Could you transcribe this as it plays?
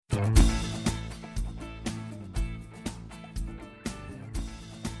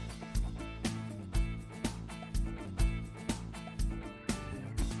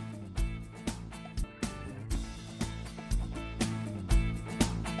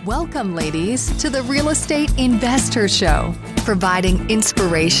Welcome, ladies, to the Real Estate Investor Show, providing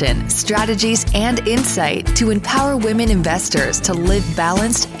inspiration, strategies, and insight to empower women investors to live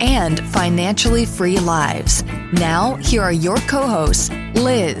balanced and financially free lives. Now, here are your co-hosts,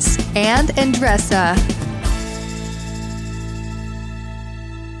 Liz and Andressa.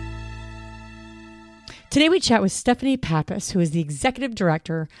 Today we chat with Stephanie Pappas, who is the executive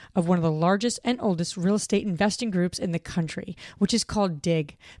director of one of the largest and oldest real estate investing groups in the country, which is called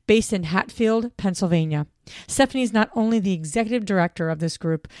DIG, based in Hatfield, Pennsylvania. Stephanie is not only the executive director of this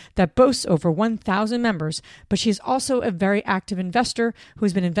group that boasts over 1,000 members, but she is also a very active investor who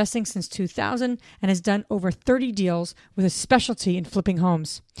has been investing since 2000 and has done over 30 deals with a specialty in flipping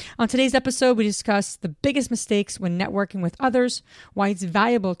homes. On today's episode, we discuss the biggest mistakes when networking with others, why it's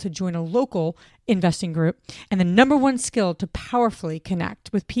valuable to join a local investing group, and the number one skill to powerfully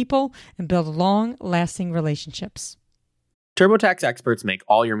connect with people and build long-lasting relationships. TurboTax experts make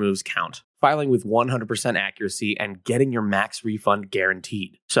all your moves count, filing with 100% accuracy and getting your max refund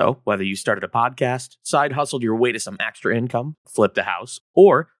guaranteed. So, whether you started a podcast, side hustled your way to some extra income, flipped a house,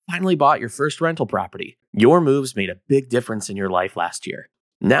 or finally bought your first rental property, your moves made a big difference in your life last year.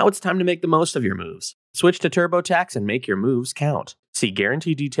 Now it's time to make the most of your moves. Switch to TurboTax and make your moves count. See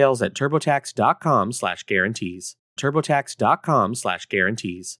guarantee details at turbotax.com/guarantees.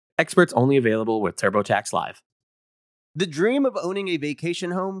 turbotax.com/guarantees. Experts only available with TurboTax Live. The dream of owning a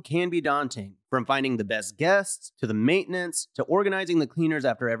vacation home can be daunting. From finding the best guests, to the maintenance, to organizing the cleaners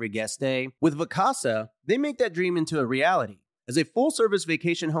after every guest stay. With Vacasa, they make that dream into a reality. As a full-service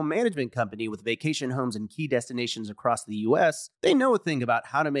vacation home management company with vacation homes in key destinations across the U.S., they know a thing about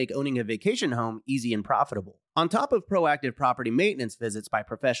how to make owning a vacation home easy and profitable. On top of proactive property maintenance visits by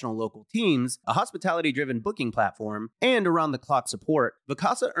professional local teams, a hospitality-driven booking platform, and around-the-clock support,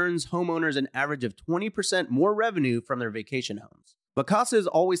 Vacasa earns homeowners an average of 20% more revenue from their vacation homes. Vacasa is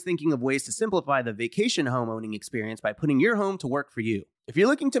always thinking of ways to simplify the vacation home owning experience by putting your home to work for you. If you're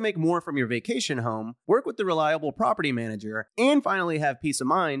looking to make more from your vacation home, work with the reliable property manager, and finally have peace of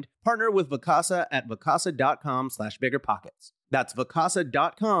mind, partner with Vacasa at vacasa.com/biggerpockets. That's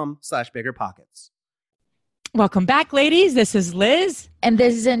vacasa.com/biggerpockets. Welcome back, ladies. This is Liz. And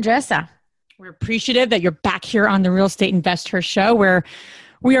this is Andressa. We're appreciative that you're back here on the Real Estate Investor Show, where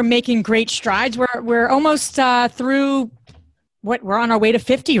we are making great strides. We're almost through we're on our way to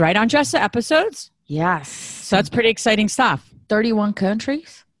 50, right, Andressa, episodes? Yes. So that's pretty exciting stuff. 31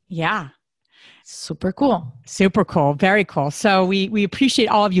 countries. Yeah. Super cool. Super cool. Very cool. So we appreciate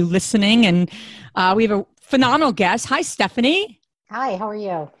all of you listening. And we have a phenomenal guest. Hi, Stephanie. Hi, how are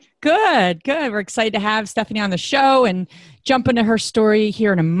you? Good. We're excited to have Stephanie on the show and jump into her story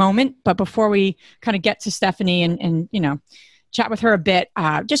here in a moment. But before we kind of get to Stephanie and chat with her a bit,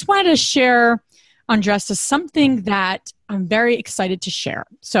 just wanted to share, Andressa, something that I'm very excited to share.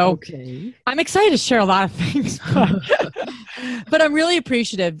 So I'm excited to share a lot of things, but I'm really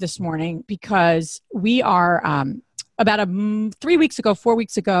appreciative this morning because we are about 4 weeks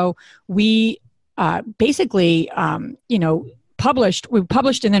ago, we basically, we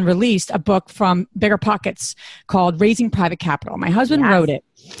published and then released a book from Bigger Pockets called Raising Private Capital. My husband wrote it.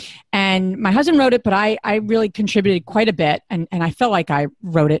 And my husband wrote it, but I really contributed quite a bit. And I felt like I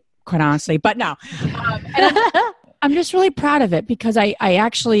wrote it, quite honestly. But no. I'm just really proud of it because I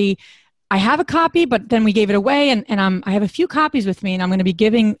have a copy, but then we gave it away. And I have a few copies with me, and I'm going to be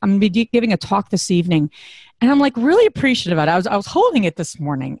giving a talk this evening. And I'm like really appreciative of it. I was holding it this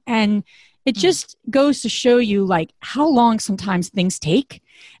morning, and it just goes to show you like how long sometimes things take.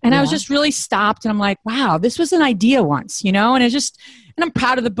 And I was just really stopped, and I'm like, wow, this was an idea once, and and I'm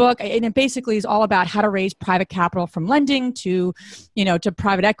proud of the book. And it basically is all about how to raise private capital from lending to, to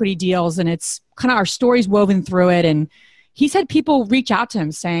private equity deals. And it's kind of our stories woven through it. And he said people reach out to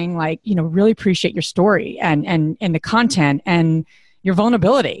him saying like, really appreciate your story and the content and your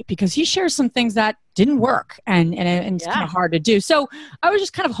vulnerability, because he shares some things that didn't work and it's kind of hard to do. So I was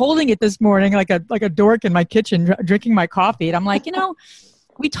just kind of holding it this morning like a dork in my kitchen, drinking my coffee. And I'm like,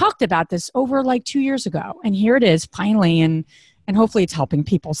 we talked about this over like 2 years ago, and here it is finally. And hopefully it's helping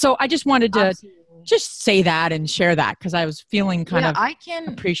people. So I just wanted to just say that and share that because I was feeling kind of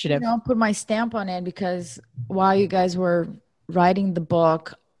appreciative. Put my stamp on it because while you guys were writing the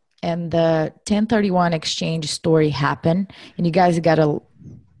book and the 1031 exchange story happened, and you guys gotta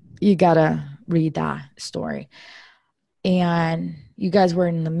read that story. And you guys were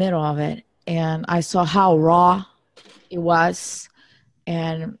in the middle of it, and I saw how raw it was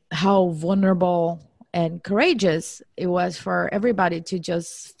and how vulnerable and courageous. It was for everybody to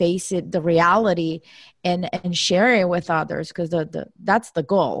just face it, the reality, and share it with others, because that's the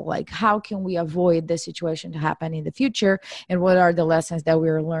goal. Like, how can we avoid this situation to happen in the future, and what are the lessons that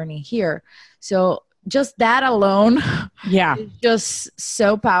we're learning here? So just that alone, is just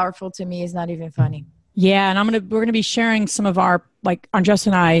so powerful to me. It's not even funny. Yeah, and we're gonna be sharing some of our, like, Andres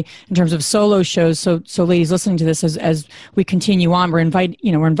and I, in terms of solo shows. So ladies listening to this, as we continue on, we're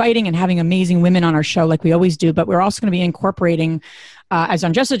inviting and having amazing women on our show like we always do. But we're also going to be incorporating, as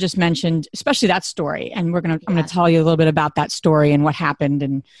Andressa just mentioned, especially that story. And I'm gonna tell you a little bit about that story and what happened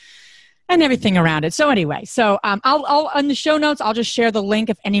and everything around it. So anyway, I'll on the show notes, I'll just share the link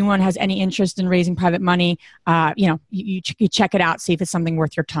if anyone has any interest in raising private money. You check it out, see if it's something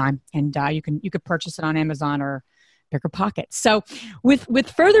worth your time, and you could purchase it on Amazon or Bigger Pockets. So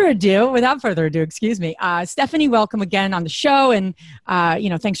without further ado, excuse me, Stephanie, welcome again on the show, and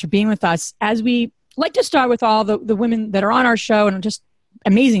thanks for being with us. As we like to start with all the women that are on our show, and just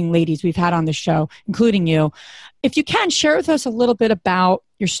amazing ladies we've had on the show, including you. If you can, share with us a little bit about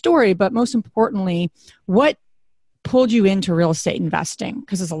your story, but most importantly, what pulled you into real estate investing?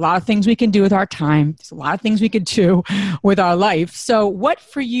 Because there's a lot of things we can do with our time. There's a lot of things we could do with our life. So what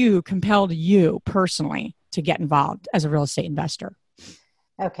for you compelled you personally to get involved as a real estate investor?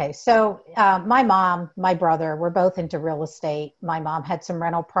 Okay. So my mom, my brother, we're both into real estate. My mom had some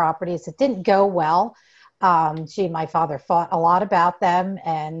rental properties. It didn't go well. She and my father fought a lot about them,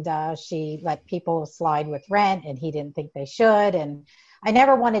 and she let people slide with rent, and he didn't think they should. And I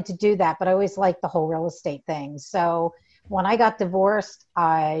never wanted to do that, but I always liked the whole real estate thing. So when I got divorced,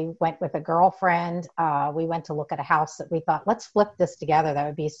 I went with a girlfriend. We went to look at a house that we thought, let's flip this together. That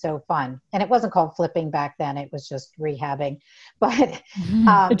would be so fun. And it wasn't called flipping back then. It was just rehabbing. But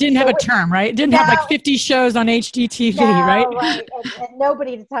it didn't have a term, right? It didn't have like 50 shows on HGTV, right? Right. And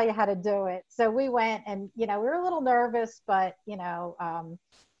nobody to tell you how to do it. So we went, and, we were a little nervous, but,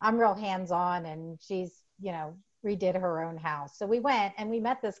 I'm real hands-on, and she's, redid her own house. So we went and we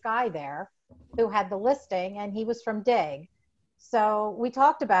met this guy there who had the listing, and he was from Dig. So we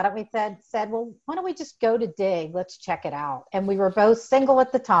talked about it. We said, well, why don't we just go to Dig? Let's check it out. And we were both single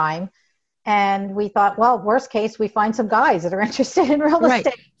at the time. And we thought, well, worst case, we find some guys that are interested in real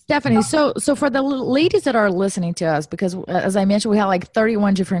estate. Stephanie, so for the ladies that are listening to us, because as I mentioned, we have like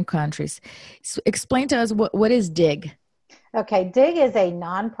 31 different countries. So explain to us what is Dig? Okay, Dig is a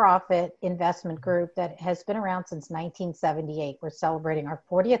nonprofit investment group that has been around since 1978. We're celebrating our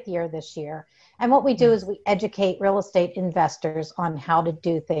 40th year this year. And what we do is we educate real estate investors on how to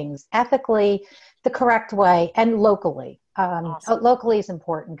do things ethically, the correct way, and locally. Awesome. Locally is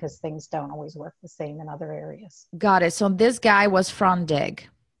important because things don't always work the same in other areas. Got it. So this guy was from Dig.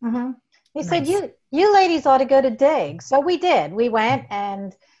 Mm-hmm. He said, you ladies ought to go to Dig. So we did. We went,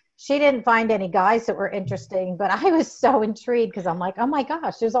 and she didn't find any guys that were interesting, but I was so intrigued because I'm like, oh my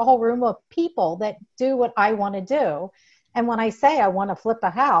gosh, there's a whole room of people that do what I want to do. And when I say I want to flip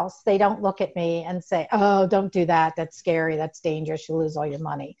a house, they don't look at me and say, oh, don't do that. That's scary. That's dangerous. You'll lose all your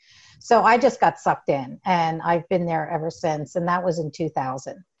money. So I just got sucked in, and I've been there ever since. And that was in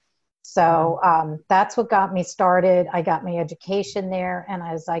 2000. So that's what got me started. I got my education there. And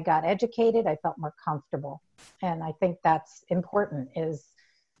as I got educated, I felt more comfortable. And I think that's important, is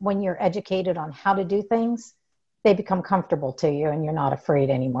when you're educated on how to do things, they become comfortable to you and you're not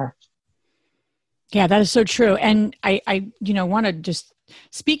afraid anymore. Yeah, that is so true. And I want to just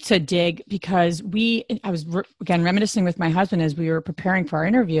speak to Dig because I was again reminiscing with my husband as we were preparing for our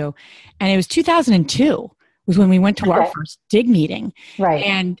interview, and it was 2002 was when we went to our first Dig meeting. Right.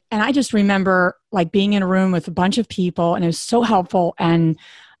 And I just remember like being in a room with a bunch of people, and it was so helpful. And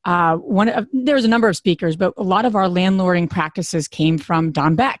there was a number of speakers, but a lot of our landlording practices came from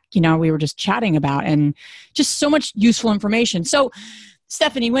Don Beck, we were just chatting about, and just so much useful information. So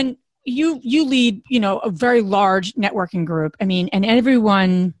Stephanie, when you lead, a very large networking group, and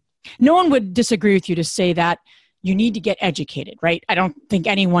everyone, no one would disagree with you to say that you need to get educated, right? I don't think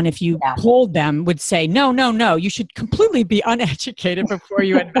anyone, if you polled them, would say, no, you should completely be uneducated before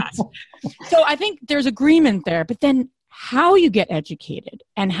you invest. So I think there's agreement there, but then how you get educated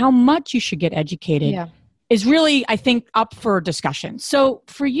and how much you should get educated is really, I think, up for discussion. So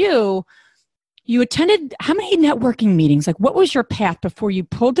for you attended how many networking meetings? Like, what was your path before you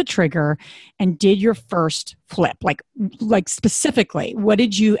pulled the trigger and did your first flip? Like specifically, what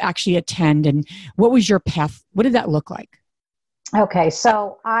did you actually attend, and what was your path? What did that look like? Okay.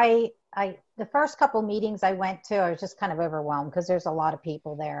 So the first couple meetings I went to, I was just kind of overwhelmed because there's a lot of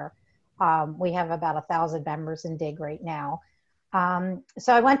people there. We have about 1,000 members in Dig right now.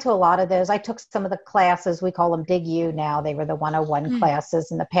 So I went to a lot of those. I took some of the classes. We call them Dig U now. They were the 101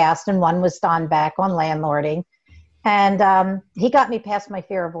 classes in the past. And one was Don Beck on landlording. And he got me past my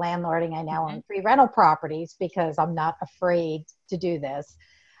fear of landlording. I now own 3 rental properties because I'm not afraid to do this.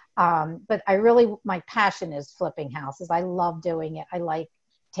 But my passion is flipping houses. I love doing it. I like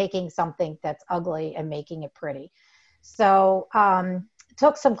taking something that's ugly and making it pretty. So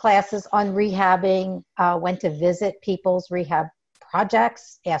took some classes on rehabbing, went to visit people's rehab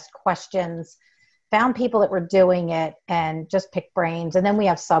projects, asked questions, found people that were doing it, and just picked brains. And then we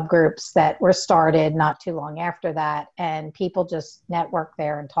have subgroups that were started not too long after that, and people just network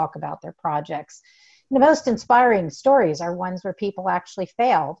there and talk about their projects. And the most inspiring stories are ones where people actually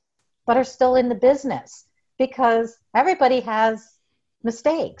failed but are still in the business, because everybody has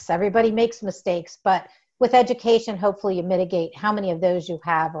mistakes. Everybody makes mistakes, but with education, hopefully you mitigate how many of those you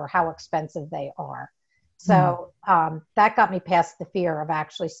have or how expensive they are. So that got me past the fear of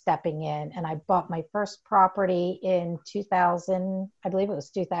actually stepping in. And I bought my first property in 2000, I believe it was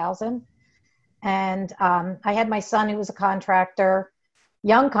 2000. And I had my son, who was a contractor,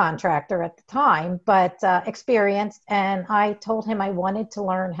 young contractor at the time, but experienced. And I told him I wanted to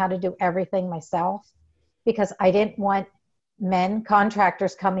learn how to do everything myself, because I didn't want men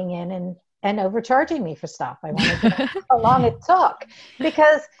contractors coming in and overcharging me for stuff. I wanted to know how long it took,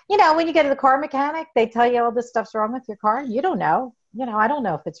 because, when you go to the car mechanic, they tell you all this stuff's wrong with your car. You don't know, I don't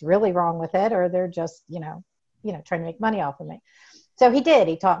know if it's really wrong with it, or they're just, trying to make money off of me. So he did.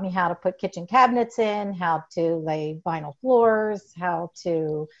 He taught me how to put kitchen cabinets in, how to lay vinyl floors, how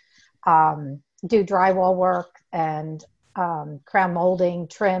to do drywall work and crown molding,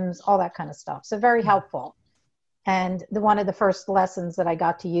 trims, all that kind of stuff. So very helpful. And one of the first lessons that I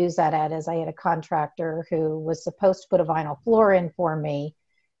got to use that at is I had a contractor who was supposed to put a vinyl floor in for me.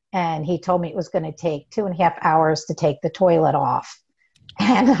 And he told me it was going to take 2.5 hours to take the toilet off.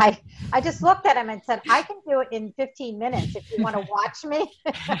 And I just looked at him and said, I can do it in 15 minutes if you want to watch me.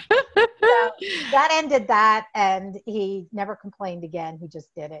 So that ended that. And he never complained again. He just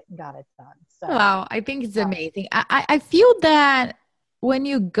did it and got it done. So, wow, I think it's amazing. I feel that when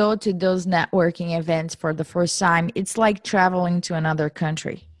you go to those networking events for the first time, it's like traveling to another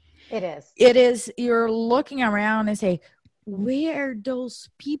country. It is. It is. You're looking around and say, where those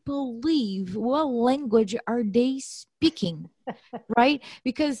people live? What language are they speaking? Right?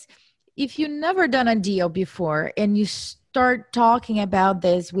 Because if you've never done a deal before and you start talking about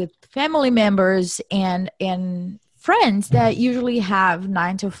this with family members and friends that usually have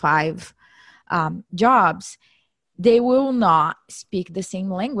 9-to-5 jobs, they will not speak the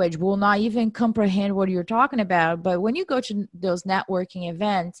same language, will not even comprehend what you're talking about. But when you go to those networking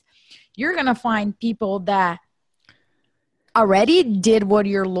events, you're going to find people that already did what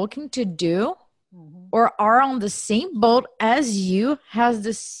you're looking to do, or are on the same boat as you, have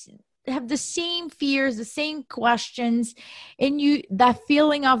the same fears, the same questions, and that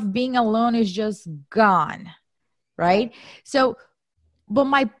feeling of being alone is just gone, right? So, but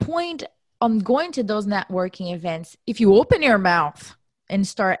my point on going to those networking events, if you open your mouth and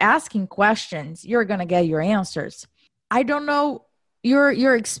start asking questions, you're going to get your answers. I don't know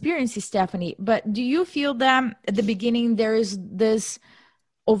your experiences, Stephanie, but do you feel that at the beginning there is this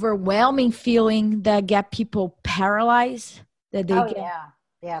overwhelming feeling that get people paralyzed? That they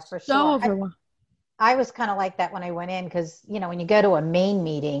yeah, for so sure. I was kind of like that when I went in, because when you go to a main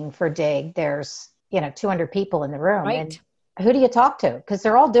meeting for DIG, there's 200 people in the room, right? And who do you talk to? Because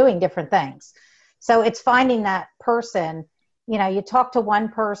they're all doing different things. So it's finding that person. You talk to one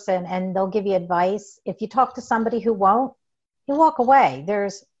person and they'll give you advice. If you talk to somebody who won't, you walk away.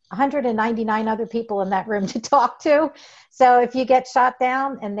 There's 199 other people in that room to talk to. So if you get shot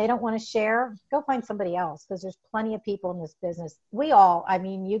down and they don't want to share, go find somebody else, because there's plenty of people in this business.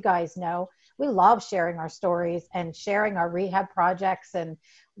 You guys know, we love sharing our stories and sharing our rehab projects and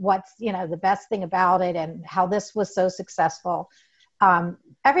what's, the best thing about it and how this was so successful.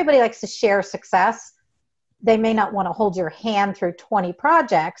 Everybody likes to share success. They may not want to hold your hand through 20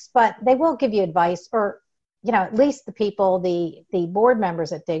 projects, but they will give you advice, or at least the people, the board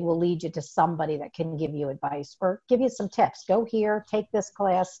members at DIG will lead you to somebody that can give you advice or give you some tips. Go here, take this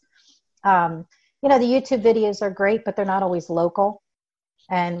class. The YouTube videos are great, but they're not always local.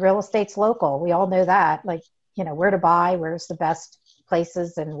 And real estate's local. We all know that. Like, where to buy, where's the best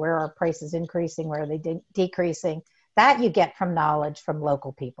places, and where are prices increasing, where are they decreasing. That you get from knowledge from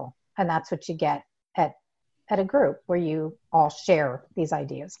local people. And that's what you get at a group where you all share these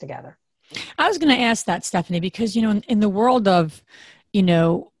ideas together. I was going to ask that, Stephanie, because, in the world of,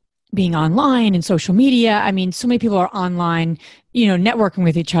 being online and social media. I mean, so many people are online, networking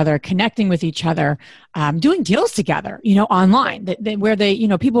with each other, connecting with each other, doing deals together, online where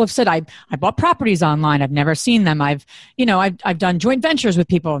people have said, I bought properties online. I've never seen them. I've done joint ventures with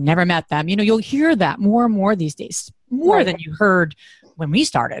people, never met them. You'll hear that more and more these days, more than you heard when we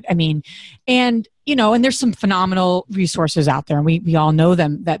started. I mean, and there's some phenomenal resources out there, and we all know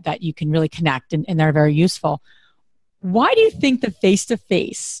them that you can really connect, and they're very useful. Why do you think the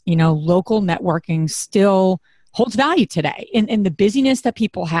face-to-face, local networking still holds value today in the busyness that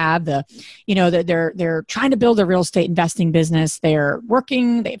people have, that they're trying to build a real estate investing business, they're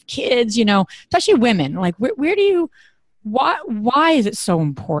working, they have kids, especially women, like why is it so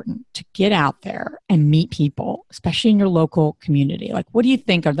important to get out there and meet people, especially in your local community? Like, what do you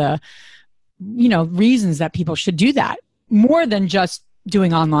think are the, reasons that people should do that more than just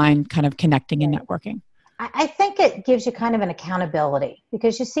doing online kind of connecting and networking? I think it gives you kind of an accountability,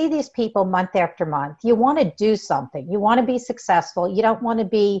 because you see these people month after month. You want to do something. You want to be successful. You don't want to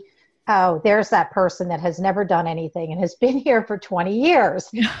be, oh, there's that person that has never done anything and has been here for 20 years.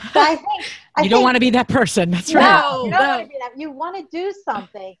 So I think don't want to be that person. That's right. No, you don't want to be that. You want to do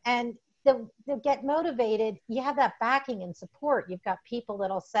something, and to get motivated, you have that backing and support. You've got people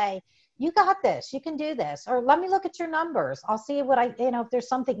that'll say, you got this, you can do this, or let me look at your numbers. I'll see if there's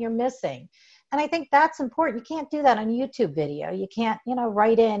something you're missing. And I think that's important. You can't do that on YouTube video. You can't,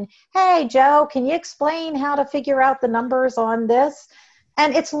 write in, hey, Joe, can you explain how to figure out the numbers on this?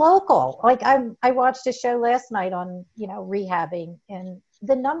 And it's local. Like I watched a show last night on, rehabbing, and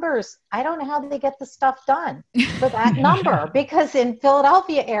the numbers, I don't know how they get the stuff done for that number, because in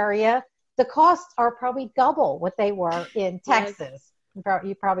Philadelphia area, the costs are probably double what they were in Texas.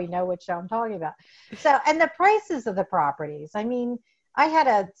 You probably know what show I'm talking about. So, and the prices of the properties, I mean, I had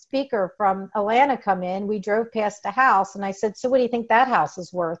a speaker from Atlanta come in. We drove past a house, and I said, so what do you think that house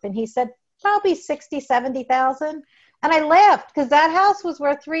is worth? And he said, probably 60, 70,000. And I laughed, because that house was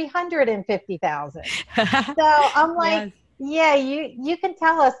worth 350,000. So I'm like, yeah, you can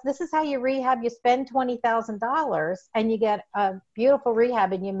tell us this is how you rehab. You spend $20,000 and you get a beautiful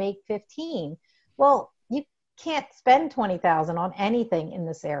rehab and you make 15. Well, you can't spend 20,000 on anything in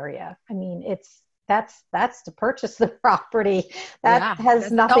this area. I mean, that's to purchase the property. That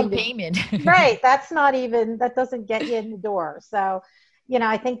has nothing to payment. Right. That doesn't get you in the door. So,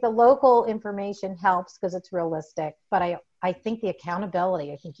 I think the local information helps because it's realistic, but I think the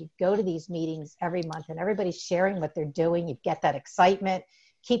accountability, I think you go to these meetings every month and everybody's sharing what they're doing. You get that excitement,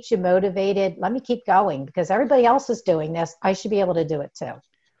 keeps you motivated. Let me keep going because everybody else is doing this. I should be able to do it too.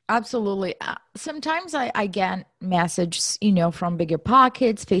 Absolutely. Sometimes I get messages, from Bigger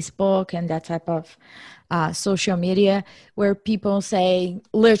Pockets, Facebook, and that type of social media where people say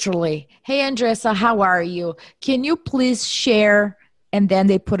literally, hey, Andressa, how are you? Can you please share? And then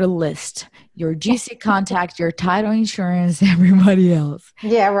they put a list, your GC contact, your title insurance, everybody else.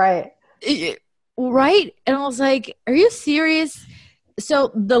 Yeah, right. Right? And I was like, are you serious?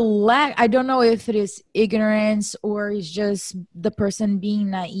 So I don't know if it is ignorance or it's just the person being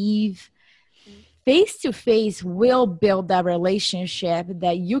naive. Face-to-face will build that relationship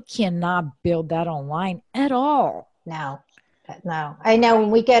that you cannot build that online at all. No. I know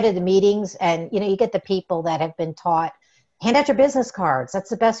when we go to the meetings and, you get the people that have been taught, hand out your business cards. That's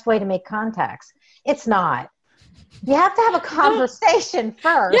the best way to make contacts. It's not. You have to have a conversation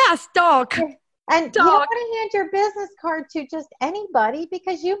first. Yes, talk. And you don't want to hand your business card to just anybody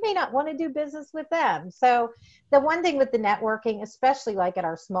because you may not want to do business with them. So the one thing with the networking, especially like at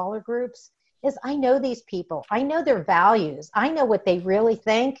our smaller groups, is I know these people. I know their values. I know what they really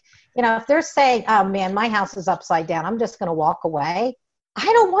think. If they're saying, oh man, my house is upside down, I'm just going to walk away. I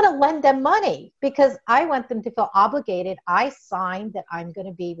don't want to lend them money because I want them to feel obligated. I signed that I'm going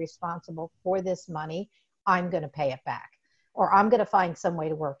to be responsible for this money. I'm going to pay it back, or I'm going to find some way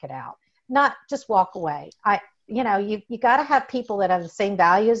to work it out. Not just walk away. You got to have people that have the same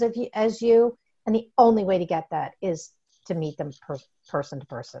values as you. And the only way to get that is to meet them person to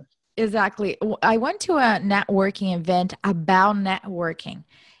person. Exactly. I went to a networking event about networking.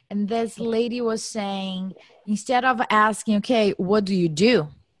 And this lady was saying, instead of asking, okay, what do you do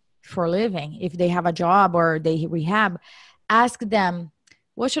for a living? If they have a job or they rehab, ask them,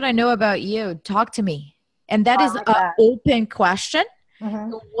 what should I know about you? Talk to me. And that is an open question.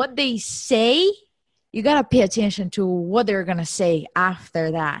 Mm-hmm. What they say, you got to pay attention to what they're going to say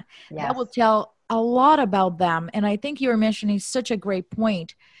after that. Yes. That will tell a lot about them. And I think you're mentioning such a great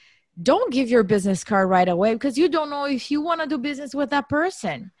point. Don't give your business card right away because you don't know if you want to do business with that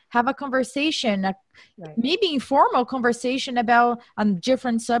person. Have a conversation, maybe informal conversation about a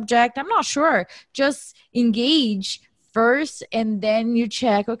different subject. I'm not sure. Just engage first, and then you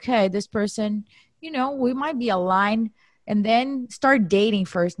check, okay, this person, we might be aligned, and then start dating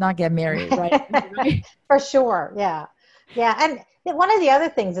first, not get married, right? For sure. Yeah. Yeah. And one of the other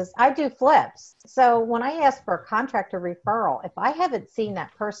things is I do flips. So when I ask for a contractor referral, if I haven't seen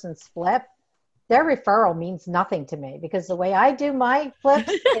that person's flip, their referral means nothing to me, because the way I do my flips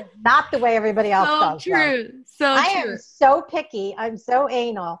is not the way everybody else does. I am so picky. I'm so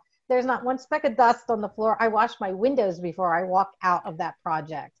anal. There's not one speck of dust on the floor. I wash my windows before I walk out of that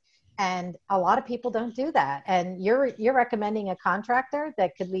project. And a lot of people don't do that. And you're recommending a contractor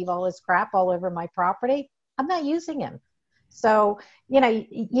that could leave all his crap all over my property. I'm not using him. So, you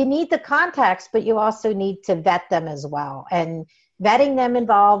need the contacts, but you also need to vet them as well. And vetting them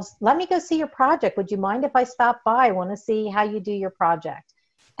involves, let me go see your project. Would you mind if I stop by? I want to see how you do your project.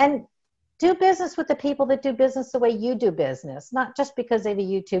 And do business with the people that do business the way you do business, not just because they have a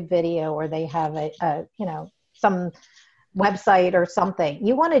YouTube video or they have some website or something.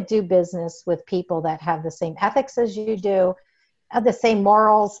 You want to do business with people that have the same ethics as you do, the same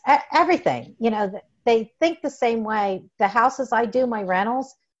morals, everything. They think the same way. The houses I do, my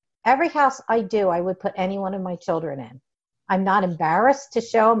rentals, every house I do, I would put any one of my children in. I'm not embarrassed to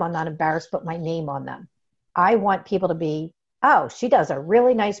show them. I'm not embarrassed to put my name on them. I want people to be, oh, she does a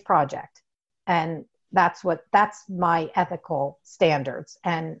really nice project. And that's my ethical standards.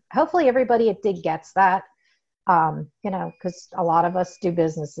 And hopefully everybody at DIG gets that, because a lot of us do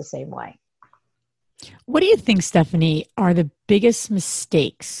business the same way. What do you think, Stephanie, are the biggest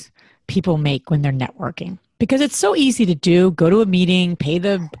mistakes people make when they're networking? Because it's so easy to do, go to a meeting, pay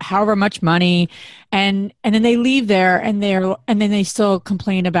the however much money, and then they leave there and then they still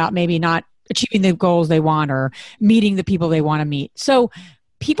complain about maybe not achieving the goals they want or meeting the people they want to meet. So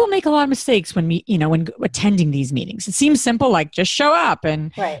people make a lot of mistakes when attending these meetings. It seems simple, like just show up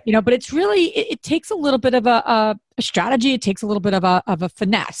and, right. But it's really, it takes a little bit of a strategy. It takes a little bit of a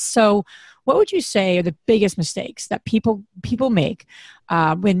finesse. So what would you say are the biggest mistakes that people make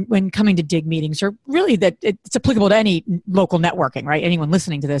when coming to DIG meetings, or really that it's applicable to any local networking, right? Anyone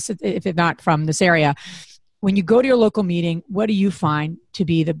listening to this, if it's not from this area, when you go to your local meeting, what do you find to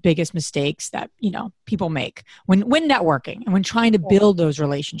be the biggest mistakes that, people make when networking and when trying to build those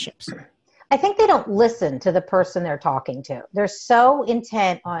relationships? I think they don't listen to the person they're talking to. They're so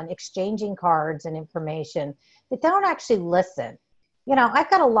intent on exchanging cards and information that they don't actually listen. I've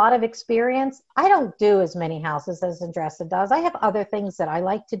got a lot of experience. I don't do as many houses as Andressa does. I have other things that I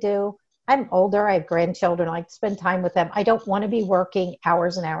like to do. I'm older. I have grandchildren. I like to spend time with them. I don't want to be working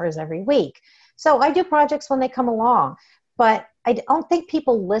hours and hours every week. So I do projects when they come along, but I don't think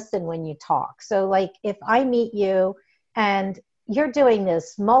people listen when you talk. So like if I meet you and you're doing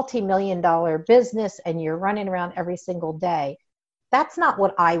this multi-million-dollar business and you're running around every single day, that's not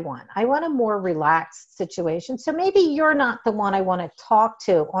what I want. I want a more relaxed situation. So maybe you're not the one I want to talk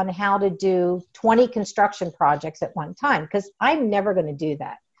to on how to do 20 construction projects at one time, because I'm never going to do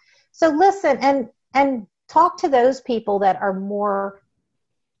that. So listen and talk to those people that are more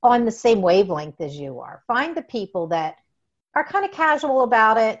on the same wavelength as you are. Find the people that are kind of casual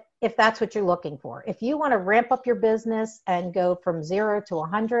about it, if that's what you're looking for. If you want to ramp up your business and go from 0 to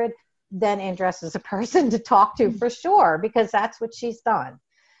 100, then Andressa is a person to talk to for sure, because that's what she's done.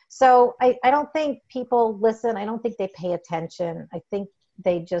 So I don't think people listen. I don't think they pay attention. I think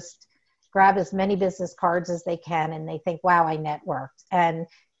they just grab as many business cards as they can and they think, wow, I networked. And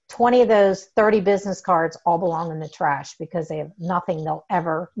 20 of those 30 business cards all belong in the trash because they have nothing they'll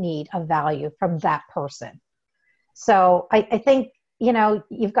ever need of value from that person. So I think,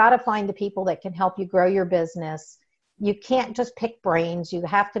 you've got to find the people that can help you grow your business. You can't just pick brains. You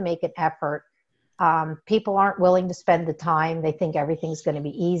have to make an effort. People aren't willing to spend the time. They think everything's going to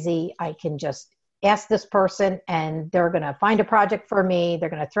be easy. I can just ask this person and they're going to find a project for me. They're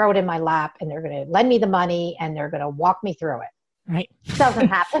going to throw it in my lap and they're going to lend me the money and they're going to walk me through it. Right. It doesn't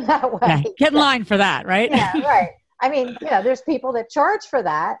happen that way. Yeah, get in line for that, right? Yeah, right. I mean, there's people that charge for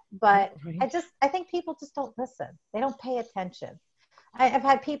that, but I think people just don't listen. They don't pay attention. I've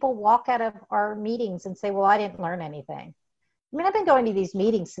had people walk out of our meetings and say, well, I didn't learn anything. I mean, I've been going to these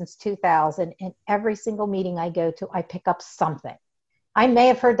meetings since 2000, and every single meeting I go to, I pick up something. I may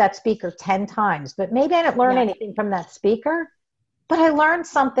have heard that speaker 10 times, but maybe I didn't learn anything from that speaker, but I learned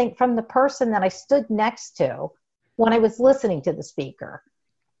something from the person that I stood next to when I was listening to the speaker.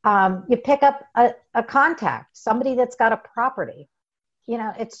 You pick up a contact, somebody that's got a property.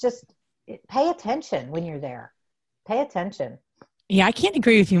 It's just pay attention when you're there. Pay attention. Yeah, I can't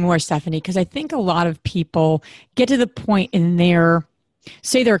agree with you more, Stephanie, because I think a lot of people get to the point in their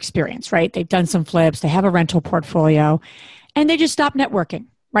experience, right? They've done some flips, they have a rental portfolio, and they just stop networking,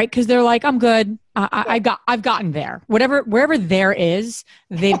 right? Because they're like, I'm good. I've gotten there. Wherever there is,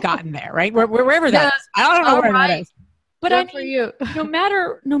 they've gotten there, right? Wherever that is. I don't know where that is. But I mean, you. no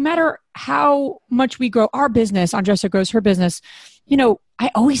matter how much we grow our business, Andressa grows her business, I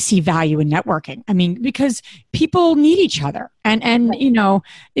always see value in networking. I mean, because people need each other. And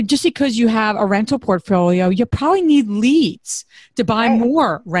just because you have a rental portfolio, you probably need leads to buy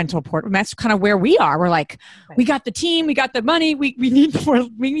more rental portfolio. That's kind of where we are. We're like, we got the team, we got the money, we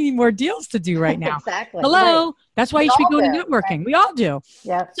need more deals to do right now. Exactly. Hello. Right. That's why you should be going to networking. Right. We all do.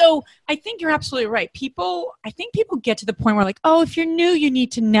 Yeah. So I think you're absolutely right. I think people get to the point where like, oh, if you're new, you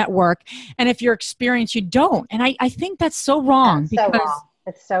need to network. And if you're experienced, you don't. And I think that's so wrong.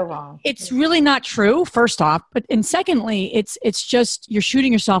 It's so wrong. It's really not true, first off. And secondly, it's just you're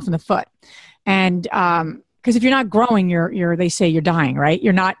shooting yourself in the foot. And because if you're not growing, they say you're dying, right? If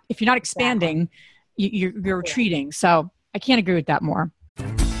you're not expanding, you're retreating. So I can't agree with that more.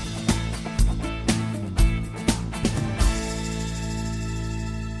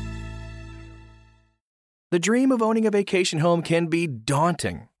 The dream of owning a vacation home can be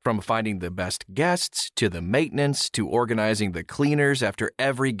daunting. From finding the best guests, to the maintenance, to organizing the cleaners after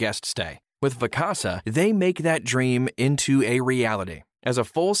every guest stay. With Vacasa, they make that dream into a reality. As a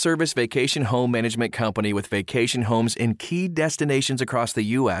full-service vacation home management company with vacation homes in key destinations across the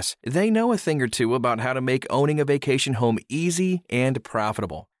U.S., they know a thing or two about how to make owning a vacation home easy and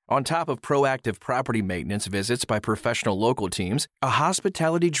profitable. On top of proactive property maintenance visits by professional local teams, a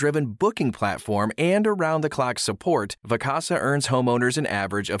hospitality-driven booking platform, and around-the-clock support, Vacasa earns homeowners an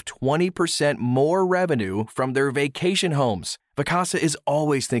average of 20% more revenue from their vacation homes. Vacasa is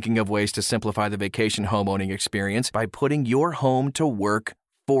always thinking of ways to simplify the vacation home owning experience by putting your home to work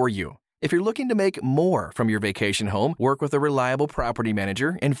for you. If you're looking to make more from your vacation home, work with a reliable property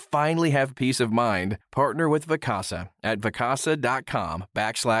manager, and finally have peace of mind, partner with Vacasa at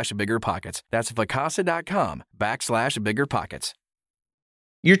vacasa.com/biggerpockets. That's vacasa.com/biggerpockets.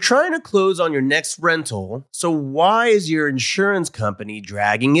 You're trying to close on your next rental, so why is your insurance company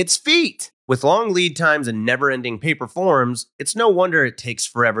dragging its feet? With long lead times and never-ending paper forms, it's no wonder it takes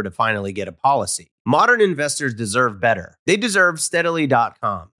forever to finally get a policy. Modern investors deserve better. They deserve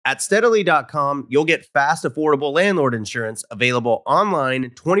Steadily.com. At Steadily.com, you'll get fast, affordable landlord insurance available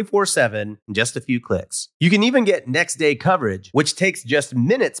online 24/7 in just a few clicks. You can even get next-day coverage, which takes just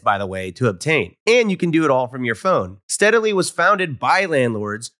minutes, by the way, to obtain. And you can do it all from your phone. Steadily was founded by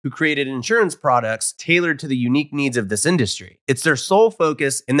landlords who created insurance products tailored to the unique needs of this industry. It's their sole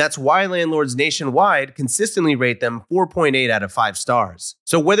focus, and that's why landlords nationwide consistently rate them 4.8 out of 5 stars.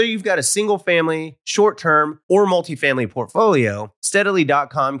 So whether you've got a single-family, short-term, or multifamily portfolio,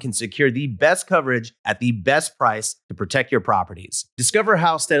 Steadily.com can secure the best coverage at the best price to protect your properties. Discover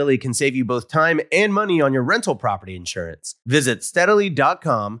how Steadily can save you both time and money on your rental property insurance. Visit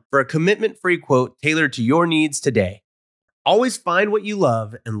Steadily.com for a commitment-free quote tailored to your needs today. Always find what you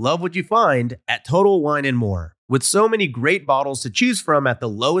love and love what you find at Total Wine & More. With so many great bottles to choose from at the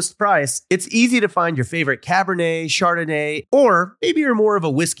lowest price, it's easy to find your favorite Cabernet, Chardonnay, or maybe you're more of a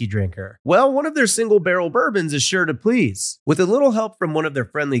whiskey drinker. Well, one of their single barrel bourbons is sure to please. With a little help from one of their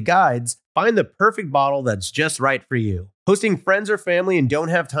friendly guides, find the perfect bottle that's just right for you. Hosting friends or family and don't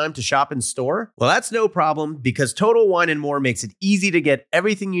have time to shop in store? Well, that's no problem because Total Wine & More makes it easy to get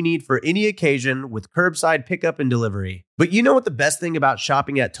everything you need for any occasion with curbside pickup and delivery. But you know what the best thing about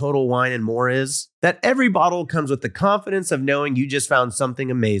shopping at Total Wine & More is? That every bottle comes with the confidence of knowing you just found something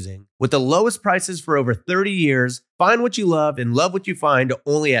amazing. With the lowest prices for over 30 years, find what you love and love what you find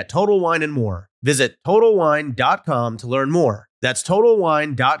only at Total Wine & More. Visit TotalWine.com to learn more. That's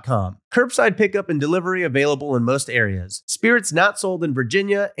TotalWine.com. Curbside pickup and delivery available in most areas. Spirits not sold in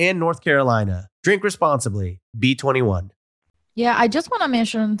Virginia and North Carolina. Drink responsibly. B21. Yeah, I just want to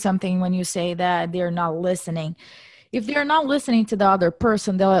mention something when you say that they're not listening. If they're not listening to the other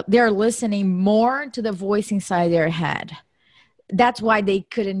person, they're listening more to the voice inside their head. That's why they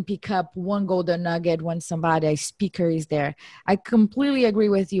couldn't pick up one golden nugget when a speaker is there. I completely agree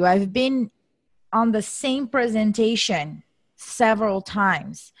with you. I've been on the same presentation several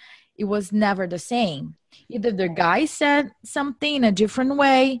times. It was never the same. Either the guy said something in a different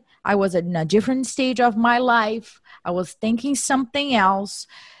way. I was in a different stage of my life. I was thinking something else.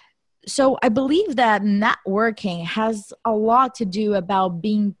 So I believe that networking has a lot to do about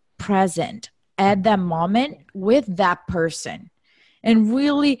being present at that moment with that person and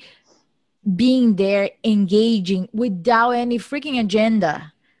really being there, engaging without any freaking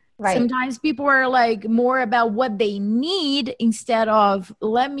agenda. Right. Sometimes people are like more about what they need instead of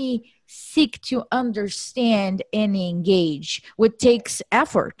let me seek to understand and engage, which takes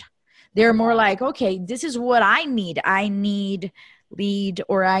effort. They're more like, okay, this is what I need. I need lead,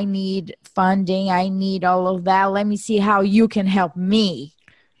 or I need funding, I need all of that. Let me see how you can help me.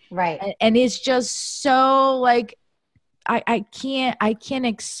 Right. And it's just so like, I can't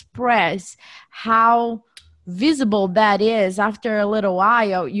express how visible that is. After a little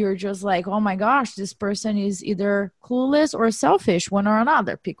while, you're just like, oh my gosh, this person is either clueless or selfish, one or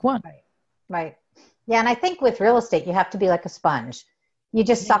another. Pick one. Right. Yeah. And I think with real estate, you have to be like a sponge. You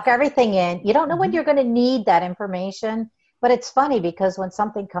just suck everything in. You don't know when you're going to need that information. But it's funny because when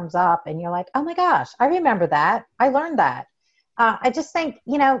something comes up and you're like, oh my gosh, I remember that. I learned that. I just think,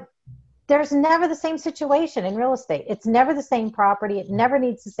 there's never the same situation in real estate. It's never the same property. It never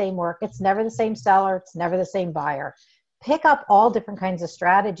needs the same work. It's never the same seller. It's never the same buyer. Pick up all different kinds of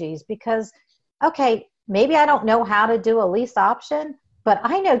strategies because, okay, maybe I don't know how to do a lease option, but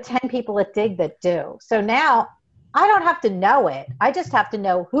I know 10 people at Dig that do. So now I don't have to know it. I just have to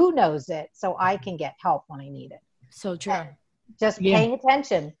know who knows it so I can get help when I need it. So true. And just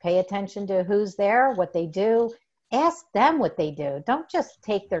pay attention to who's there, what they do. Ask them what they do. Don't just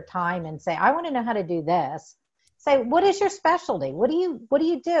take their time and say, I want to know how to do this. Say, what is your specialty? What do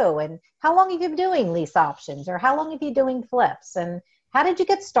you do? And how long have you been doing lease options? Or how long have you doing flips? And how did you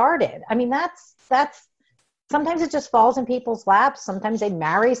get started? I mean, that's sometimes it just falls in people's laps. Sometimes they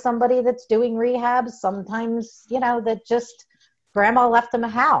marry somebody that's doing rehabs. Sometimes, that just grandma left them a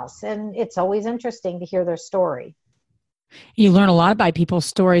house. And it's always interesting to hear their story. You learn a lot about people's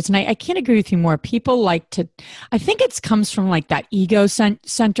stories. And I can't agree with you more. People I think it comes from like that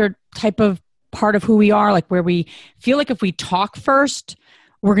ego-centered type of part of who we are, like where we feel like if we talk first,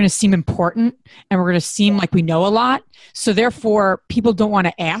 we're going to seem important and we're going to seem like we know a lot. So therefore, people don't want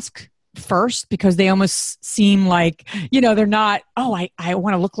to ask first because they almost seem like, they're not, I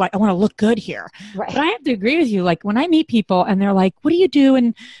want to look good here. Right. But I have to agree with you. Like when I meet people and they're like, what do you do?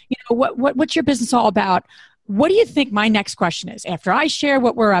 And what's your business all about? What do you think my next question is? After I share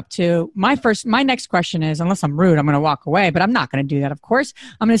what we're up to, my next question is, unless I'm rude, I'm going to walk away, but I'm not going to do that, of course.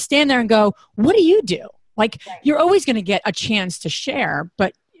 I'm going to stand there and go, what do you do? Like, you're always going to get a chance to share,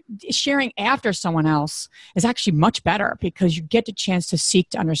 but sharing after someone else is actually much better because you get the chance to seek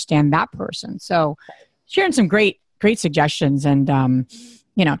to understand that person. So sharing some great suggestions and,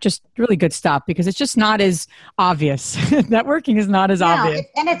 just really good stuff because it's just not as obvious. Networking is not as obvious.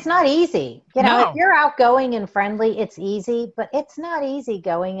 And it's not easy. If you're outgoing and friendly, it's easy, but it's not easy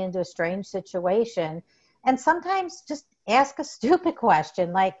going into a strange situation. And sometimes just ask a stupid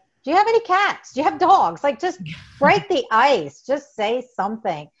question like, do you have any cats? Do you have dogs? Like just break the ice, just say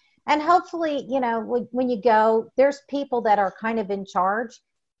something. And hopefully, when you go, there's people that are kind of in charge.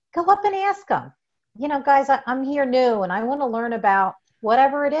 Go up and ask them, guys, I'm here new and I want to learn about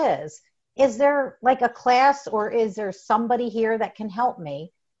whatever it is. Is there like a class or is there somebody here that can help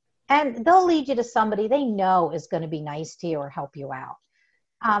me? And they'll lead you to somebody they know is going to be nice to you or help you out.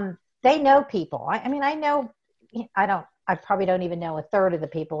 They know people. I probably don't even know a third of the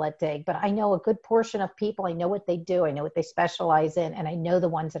people at Dig, but I know a good portion of people. I know what they do. I know what they specialize in. And I know the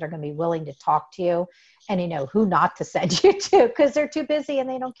ones that are going to be willing to talk to you and who not to send you to because they're too busy and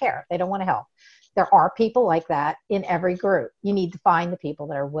they don't care. They don't want to help. There are people like that in every group. You need to find the people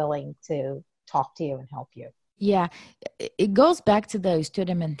that are willing to talk to you and help you. Yeah, it goes back to the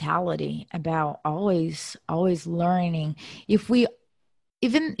student mentality about always learning. If we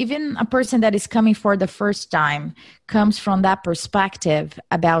even a person that is coming for the first time comes from that perspective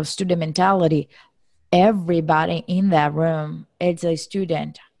about student mentality, everybody in that room is a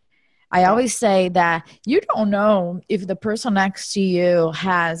student. I always say that you don't know if the person next to you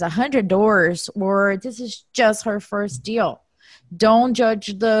has 100 doors or this is just her first deal. Don't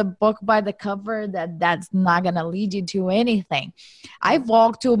judge the book by the cover. That's not going to lead you to anything. I've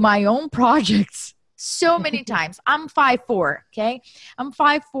walked to my own projects so many times. I'm 5'4", okay? I'm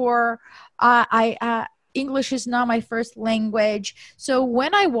 5'4". English is not my first language. So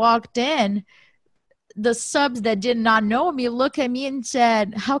when I walked in, the subs that did not know me looked at me and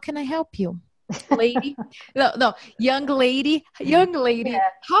said, how can I help you? Lady? No, young lady,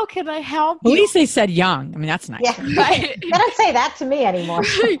 how can I help you? At least they said young. I mean, that's nice. Yeah. Right? They don't say that to me anymore.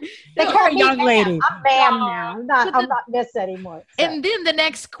 They call me young lady. I'm ma'am now. I'm not miss anymore. So. And then the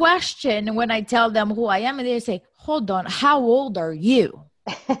next question, when I tell them who I am, and they say, hold on, how old are you?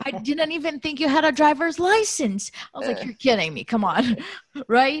 I didn't even think you had a driver's license. I was like, you're kidding me. Come on.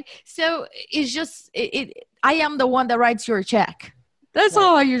 Right? So it's just, I am the one that writes your check. That's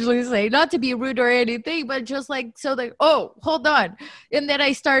all I usually say. Not to be rude or anything, but just like, so they, oh, hold on. And then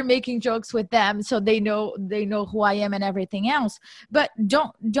I start making jokes with them so they know who I am and everything else. But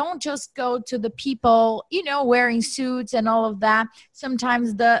don't just go to the people, wearing suits and all of that.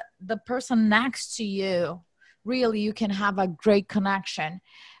 Sometimes the person next to you really you can have a great connection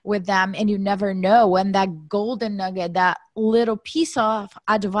with them, and you never know when that golden nugget, that little piece of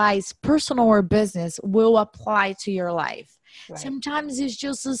advice, personal or business, will apply to your life. Right. Sometimes it's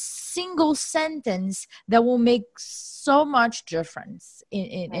just a single sentence that will make so much difference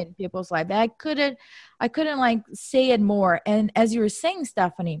in people's life. I couldn't like say it more. And as you were saying,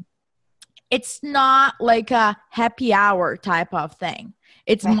 Stephanie, it's not like a happy hour type of thing.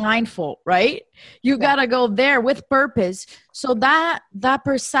 It's mindful, right? You got to go there with purpose. So that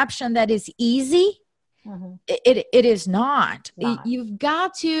perception that is easy, it is not. You've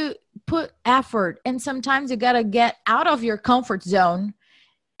got to put effort, and sometimes you got to get out of your comfort zone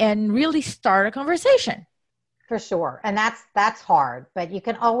and really start a conversation. For sure. And that's hard, but you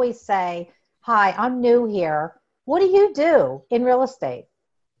can always say, hi, I'm new here. What do you do in real estate?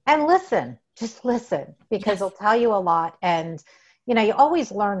 And listen, just listen, because it'll tell you a lot. And you know, you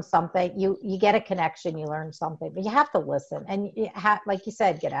always learn something. You get a connection, you learn something, but you have to listen. And you like you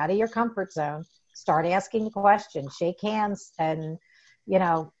said, get out of your comfort zone, start asking questions, shake hands, and, you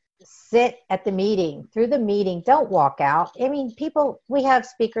know, sit at the meeting, through the meeting. Don't walk out. I mean, we have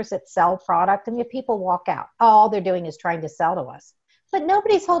speakers that sell product, and people walk out. All they're doing is trying to sell to us. But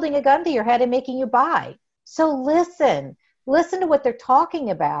nobody's holding a gun to your head and making you buy. So listen to what they're talking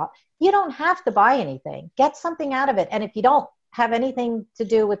about. You don't have to buy anything. Get something out of it. And if you don't have anything to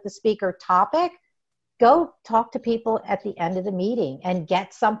do with the speaker topic, go talk to people at the end of the meeting and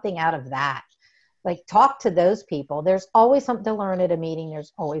get something out of that. Like, talk to those people. There's always something to learn at a meeting.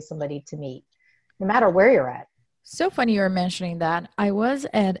 There's always somebody to meet, no matter where you're at. So funny you're mentioning that. I was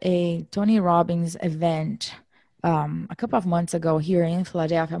at a Tony Robbins event a couple of months ago here in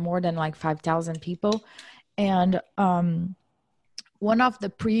Philadelphia, more than like 5,000 people. And one of the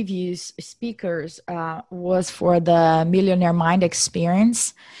previous speakers was for the Millionaire Mind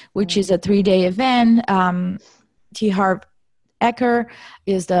Experience, which is a 3-day event. T. Harv Eker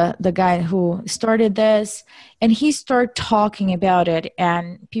is the guy who started this, and he started talking about it,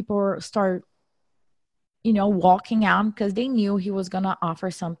 and people start, walking out because they knew he was going to offer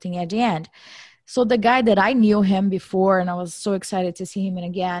something at the end. So the guy that I knew him before, and I was so excited to see him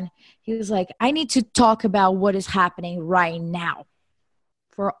again, he was like, I need to talk about what is happening right now.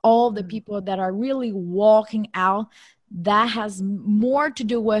 For all the people that are really walking out, that has more to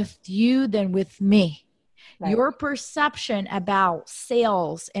do with you than with me. Right. Your perception about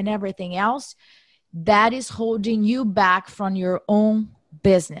sales and everything else, that is holding you back from your own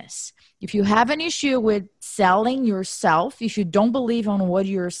business. If you have an issue with selling yourself, if you don't believe on what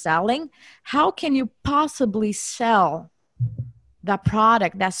you're selling, how can you possibly sell that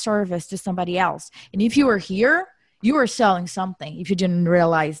product, that service to somebody else? And if you were here, you were selling something if you didn't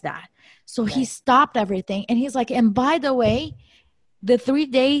realize that. So he stopped everything. And he's like, and by the way, the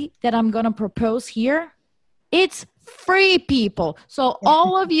 3-day that I'm going to propose here, it's free, people. So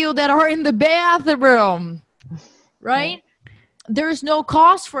all of you that are in the bathroom, right? There's no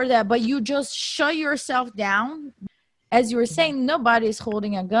cost for that, but you just shut yourself down. As you were saying, nobody's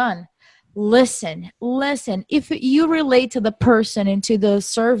holding a gun. Listen. If you relate to the person and to the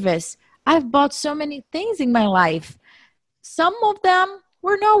service, I've bought so many things in my life. Some of them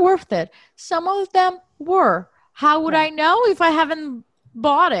were not worth it. Some of them were. How would I know if I haven't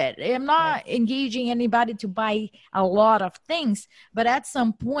bought it? I'm not engaging anybody to buy a lot of things. But at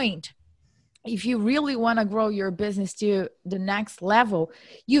some point, if you really want to grow your business to the next level,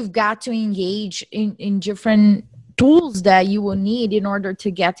 you've got to engage in different tools that you will need in order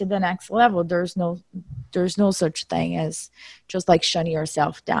to get to the next level. There's no such thing as just like shutting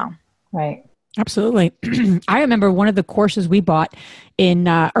yourself down. Right. Absolutely. I remember one of the courses we bought in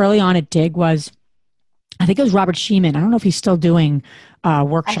early on at DIG was, I think it was Robert Sheeman. I don't know if he's still doing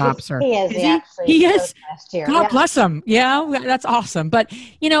workshops. He is. He is. God bless him. Yeah, that's awesome. But,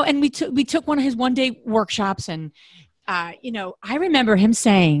 and we took one of his 1-day workshops, and, I remember him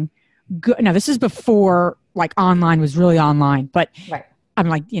saying, now this is before like online was really online, but I'm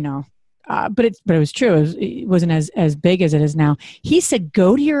like, but it was true. It wasn't as big as it is now. He said,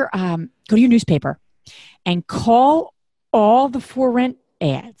 go to your newspaper and call all the for rent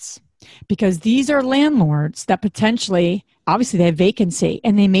ads, because these are landlords that potentially, obviously they have vacancy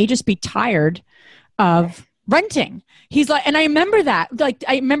and they may just be tired of renting. He's like, and I remember that, like,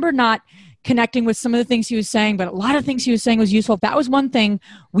 I remember not connecting with some of the things he was saying, but a lot of things he was saying was useful. That was one thing.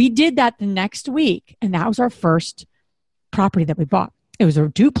 We did that the next week, and that was our first property that we bought. It was a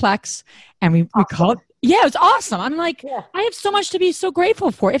duplex, and we called it. Yeah, it was awesome. I'm like, I have so much to be so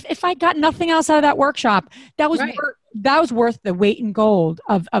grateful for. If I got nothing else out of that workshop, that was that was worth the weight in gold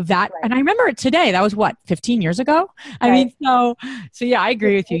of that. Right. And I remember it today. That was what, 15 years ago? I mean, so yeah, I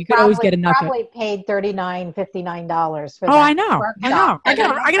agree with you. You could always get a nugget. Probably paid $39, $59 for that. Oh, I know. I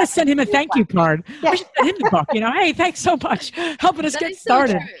gotta send him a thank you card. Yeah. I should send him the book, Hey, thanks so much helping us get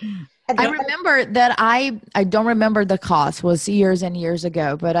started. I remember that I don't remember the cost, it was years and years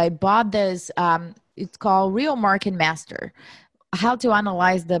ago, but I bought this, it's called Real Market Master, how to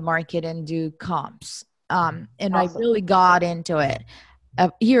analyze the market and do comps. And awesome. I really got into it.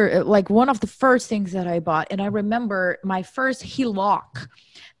 Here, like one of the first things that I bought, and I remember my first HELOC,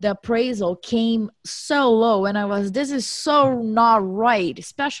 the appraisal came so low, and this is so not right,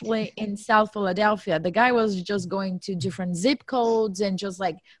 especially in South Philadelphia. The guy was just going to different zip codes and I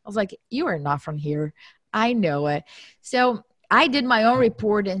was like, you are not from here. I know it. So I did my own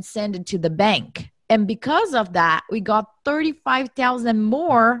report and sent it to the bank. And because of that, we got $35,000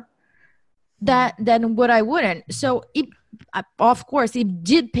 more than what I wouldn't. So of course, it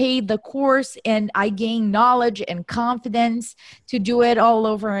did pay the course, and I gained knowledge and confidence to do it all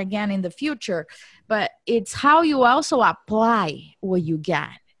over again in the future. But it's how you also apply what you get.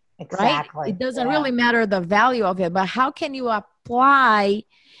 Exactly. Right? It doesn't really matter the value of it, but how can you apply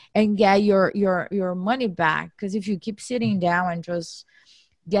and get your money back? Because if you keep sitting down and just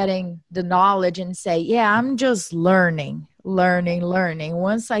getting the knowledge and say, yeah, I'm just learning.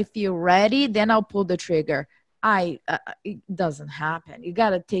 Once I feel ready, then I'll pull the trigger. It doesn't happen. You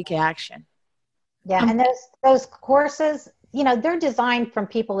got to take action. Yeah. And those courses, they're designed from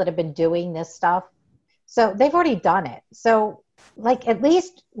people that have been doing this stuff. So they've already done it. So at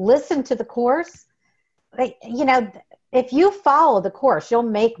least listen to the course. If you follow the course, you'll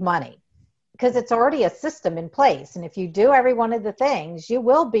make money because it's already a system in place. And if you do every one of the things, you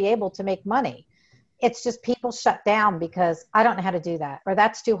will be able to make money. It's just people shut down because I don't know how to do that, or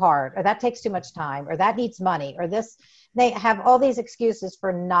that's too hard, or that takes too much time, or that needs money, or this. They have all these excuses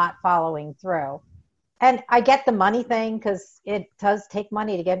for not following through. And I get the money thing because it does take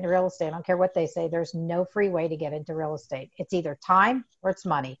money to get into real estate. I don't care what they say. There's no free way to get into real estate. It's either time or it's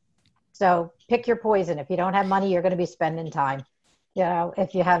money. So pick your poison. If you don't have money, you're going to be spending time.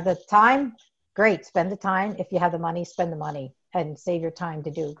 If you have the time, great, spend the time. If you have the money, spend the money and save your time to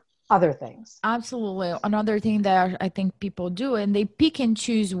do other things. Absolutely. Another thing that I think people do, and they pick and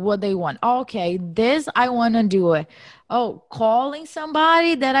choose what they want. Okay, this I want to do it. Oh, calling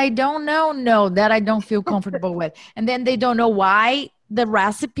somebody that I don't know, no, that I don't feel comfortable with. And then they don't know why the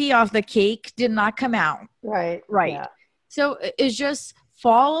recipe of the cake did not come out. Right. Yeah. So it's just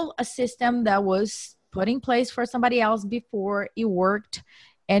follow a system that was put in place for somebody else before it worked,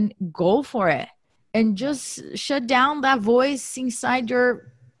 and go for it. And just shut down that voice inside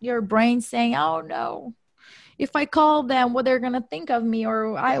your brain saying, oh no, if I call them, what they're going to think of me,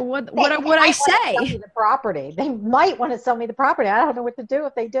 or what I say. Sell me the property. They might want to sell me the property. I don't know what to do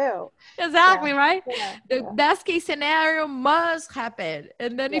if they do. Exactly. Right. The best case scenario must happen.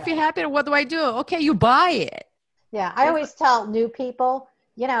 And then if it happens, what do I do? Okay. You buy it. Yeah. I always tell new people,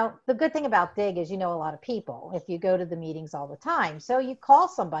 the good thing about Dig is, a lot of people if you go to the meetings all the time. So you call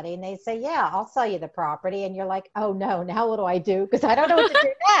somebody and they say, yeah, I'll sell you the property. And you're like, oh no, now what do I do? Because I don't know what to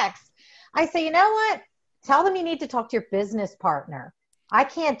do next. I say, you know what? Tell them you need to talk to your business partner. I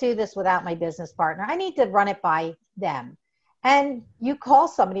can't do this without my business partner. I need to run it by them. And you call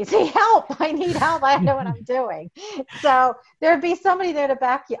somebody and say, help, I need help. I don't know what I'm doing. So there'd be somebody there to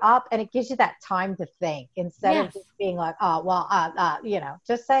back you up, and it gives you that time to think instead of just being like, oh, well,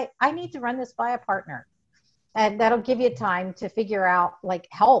 just say, I need to run this by a partner. And that'll give you time to figure out,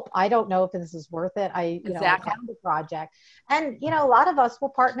 help. I don't know if this is worth it. I found a project. And, a lot of us will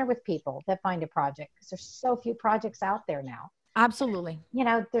partner with people that find a project because there's so few projects out there now. Absolutely.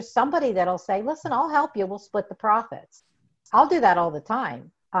 There's somebody that'll say, listen, I'll help you. We'll split the profits. I'll do that all the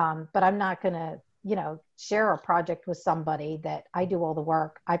time. But I'm not going to, share a project with somebody that I do all the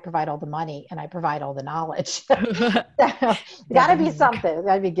work, I provide all the money, and I provide all the knowledge. Got to be something.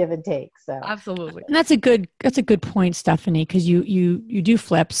 Got to be give and take. So absolutely. And that's a good point, Stephanie, because you do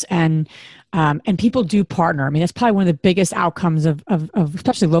flips and people do partner. I mean, that's probably one of the biggest outcomes of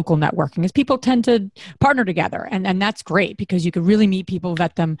especially local networking is people tend to partner together. And that's great because you can really meet people,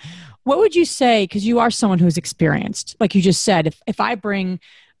 vet them. What would you say, because you are someone who's experienced, like you just said, if I bring,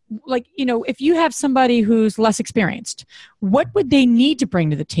 if you have somebody who's less experienced, what would they need to bring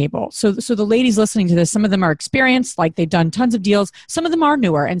to the table? So the ladies listening to this, some of them are experienced, like they've done tons of deals. Some of them are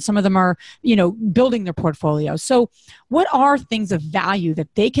newer and some of them are, building their portfolio. So what are things of value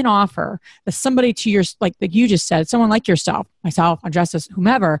that they can offer that somebody to your, like you just said, someone like yourself, myself, Andressa,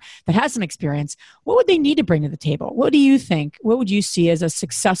 whomever that has some experience, what would they need to bring to the table? What do you think? What would you see as a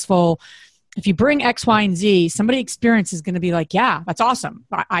successful if you bring X, Y, and Z, somebody experience is going to be like, yeah, that's awesome.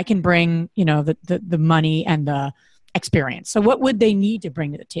 I can bring, the money and the experience. So what would they need to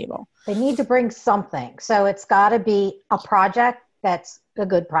bring to the table? They need to bring something. So it's got to be a project that's a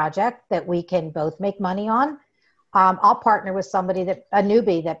good project that we can both make money on. I'll partner with somebody a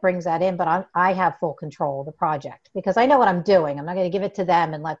newbie that brings that in, but I have full control of the project because I know what I'm doing. I'm not going to give it to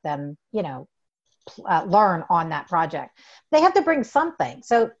them and let them, learn on that project. They have to bring something.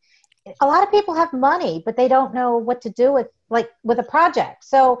 So a lot of people have money, but they don't know what to do with a project.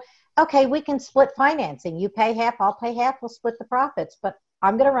 So, okay, we can split financing. You pay half, I'll pay half, we'll split the profits, but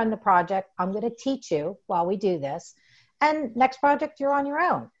I'm going to run the project. I'm going to teach you while we do this. And next project, you're on your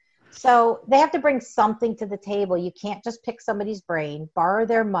own. So they have to bring something to the table. You can't just pick somebody's brain, borrow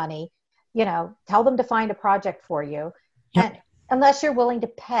their money, tell them to find a project for you. Yep. And unless you're willing to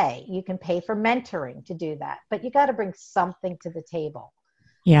pay, you can pay for mentoring to do that, but you got to bring something to the table.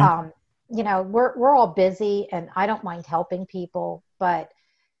 Yeah. We're all busy and I don't mind helping people, but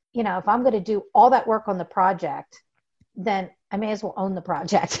if I'm going to do all that work on the project, then I may as well own the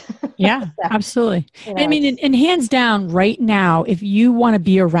project. Yeah, So, absolutely. I mean, and hands down right now, if you want to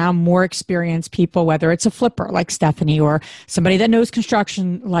be around more experienced people, whether it's a flipper like Stephanie or somebody that knows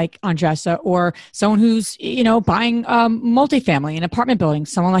construction like Andressa or someone who's, buying multifamily in apartment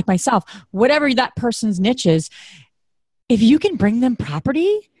buildings, someone like myself, whatever that person's niche is, if you can bring them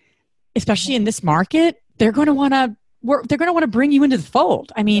property, especially in this market, they're going to want to bring you into the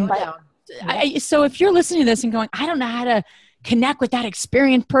fold. I mean, so if you're listening to this and going, I don't know how to connect with that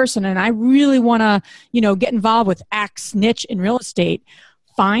experienced person and I really want to, get involved with X niche in real estate,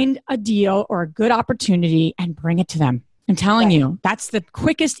 find a deal or a good opportunity and bring it to them. I'm telling you, that's the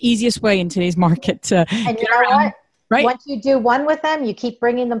quickest, easiest way in today's market to and get around. What? Right. Once you do one with them, you keep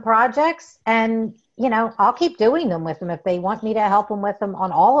bringing them projects and, I'll keep doing them with them. If they want me to help them with them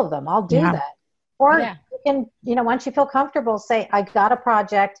on all of them, I'll do that. Or you can, once you feel comfortable, say, I got a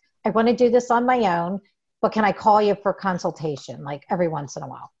project. I want to do this on my own, but can I call you for consultation like every once in a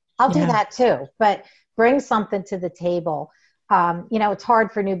while? I'll do that too, but bring something to the table. It's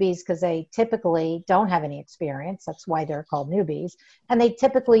hard for newbies because they typically don't have any experience. That's why they're called newbies. And they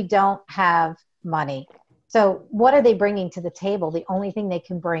typically don't have money. So what are they bringing to the table? The only thing they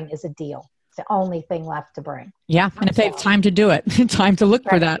can bring is a deal. It's the only thing left to bring. Yeah. And if they have time to do it, time to look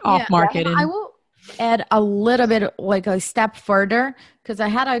for that off market. I will add a little bit, like a step further, because I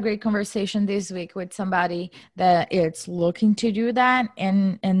had a great conversation this week with somebody that it's looking to do that.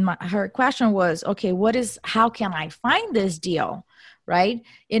 And her question was, okay, how can I find this deal? Right?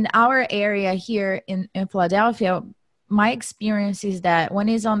 In our area here in Philadelphia, my experience is that when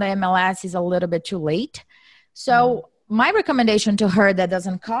it's on the MLS is a little bit too late. So my recommendation to her that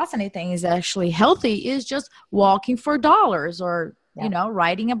doesn't cost anything, is actually healthy, is just walking for dollars or,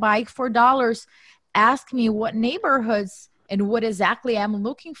 riding a bike for dollars. Ask me what neighborhoods and what exactly I'm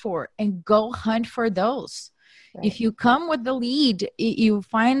looking for and go hunt for those. Right. If you come with the lead, you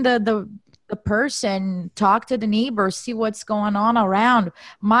find the person, talk to the neighbors, see what's going on around.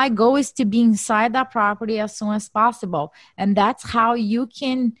 My goal is to be inside that property as soon as possible. And that's how you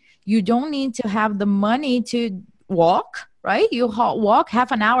don't need to have the money to walk, right? You walk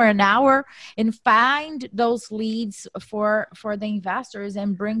half an hour, and find those leads for the investors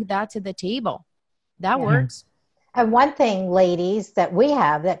and bring that to the table. That works. And one thing, ladies, that we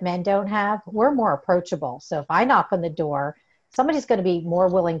have that men don't have, we're more approachable. So if I knock on the door, somebody's going to be more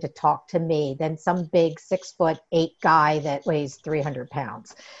willing to talk to me than some big 6'8" guy that weighs 300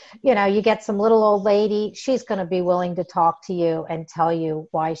 pounds. You get some little old lady, she's going to be willing to talk to you and tell you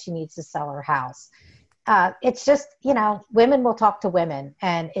why she needs to sell her house. It's just, women will talk to women,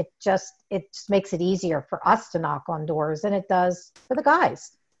 and it just makes it easier for us to knock on doors than it does for the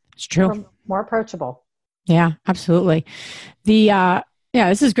guys. It's true. We're more approachable. Yeah, absolutely. This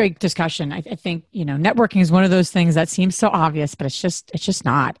is great discussion. I think, networking is one of those things that seems so obvious, but it's just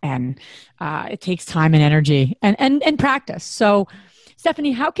not. And it takes time and energy and practice. So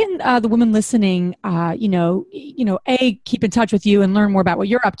Stephanie, how can the women listening, keep in touch with you and learn more about what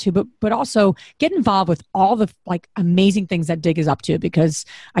you're up to, but also get involved with all the amazing things that DIG is up to? Because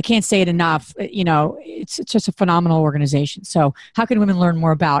I can't say it enough. It's just a phenomenal organization. So how can women learn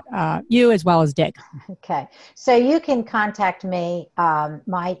more about you as well as DIG? Okay, so you can contact me.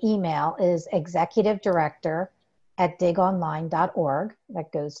 My email is executivedirector@digonline.org.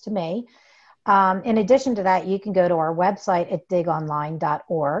 That goes to me. In addition to that, you can go to our website at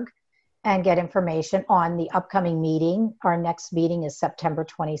digonline.org and get information on the upcoming meeting. Our next meeting is September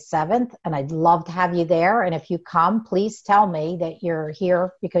 27th, and I'd love to have you there. And if you come, please tell me that you're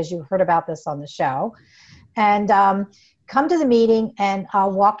here because you heard about this on the show. And come to the meeting and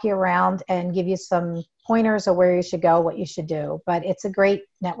I'll walk you around and give you some pointers of where you should go, what you should do. But it's a great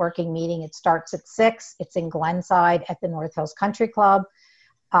networking meeting. It starts at 6. It's in Glenside at the North Hills Country Club.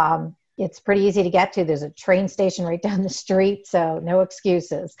 It's pretty easy to get to. There's a train station right down the street, so no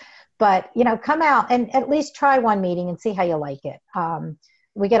excuses. But, come out and at least try one meeting and see how you like it.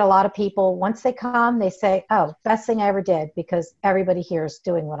 We get a lot of people, once they come, they say, oh, best thing I ever did, because everybody here is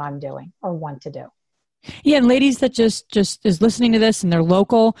doing what I'm doing or want to do. Yeah, and ladies that just is listening to this and they're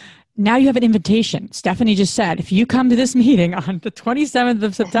local, now you have an invitation. Stephanie just said, if you come to this meeting on the 27th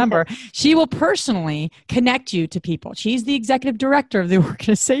of September, she will personally connect you to people. She's the executive director of the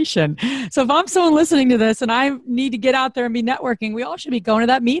organization. So if I'm someone listening to this and I need to get out there and be networking, we all should be going to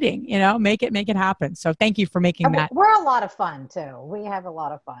that meeting, make it happen. So thank you for making that. We're a lot of fun too. We have a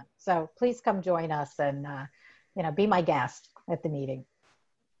lot of fun. So please come join us and, be my guest at the meeting.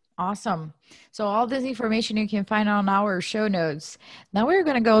 Awesome. So all this information you can find on our show notes. Now we're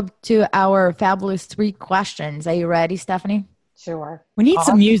going to go to our fabulous 3 questions. Are you ready, Stephanie? Sure. We need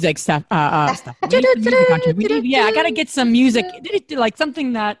some music stuff. I got to get some music, like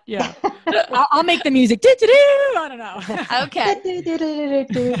something that, I'll make the music. I don't know. Okay.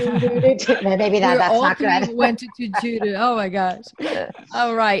 Maybe that's not good. Oh my gosh.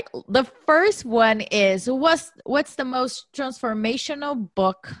 All right. The first one is, what's the most transformational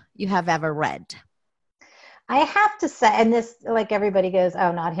book you have ever read? I have to say, and this, like everybody goes,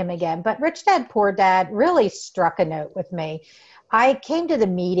 oh, not him again, but Rich Dad, Poor Dad really struck a note with me. I came to the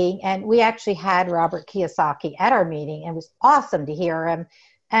meeting and we actually had Robert Kiyosaki at our meeting, and it was awesome to hear him.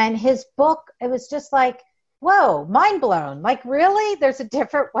 And his book, it was just like, whoa, mind blown. Like, really? There's a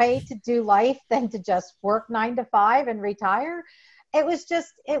different way to do life than to just work 9 to 5 and retire. It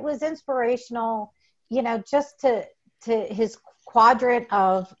was inspirational, just to his quadrant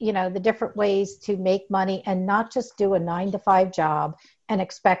of, the different ways to make money and not just do a 9 to 5 job and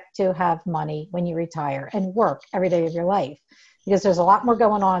expect to have money when you retire and work every day of your life, because there's a lot more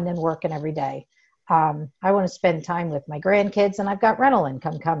going on than working every day. I want to spend time with my grandkids, and I've got rental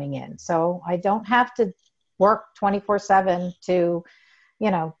income coming in. So I don't have to work 24/7 to,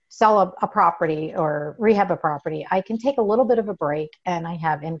 sell a property or rehab a property. I can take a little bit of a break and I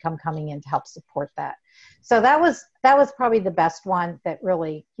have income coming in to help support that. So that was probably the best one that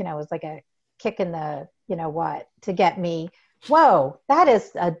really, was like a kick in the, to get me, whoa, that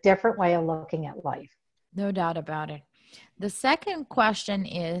is a different way of looking at life. No doubt about it. The second question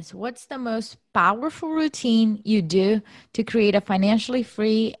is, what's the most powerful routine you do to create a financially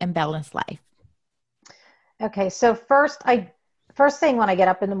free and balanced life? Okay, so first thing when I get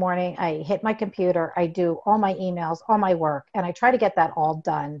up in the morning, I hit my computer, I do all my emails, all my work, and I try to get that all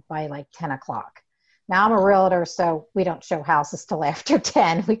done by like 10 o'clock. Now I'm a realtor, so we don't show houses till after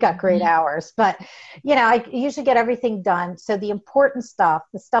 10. We got great hours, but I usually get everything done. So the important stuff,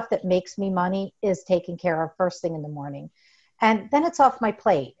 the stuff that makes me money, is taken care of first thing in the morning. And then it's off my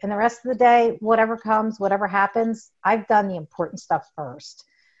plate. And the rest of the day, whatever comes, whatever happens, I've done the important stuff first.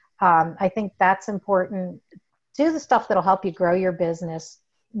 I think that's important. Do the stuff that'll help you grow your business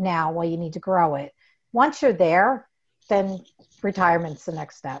now while you need to grow it. Once you're there, then retirement's the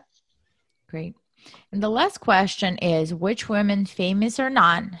next step. Great. And the last question is, which women, famous or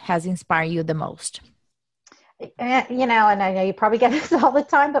not, has inspired you the most? And I know you probably get this all the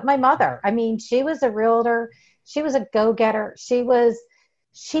time, but my mother, she was a realtor. She was a go-getter. She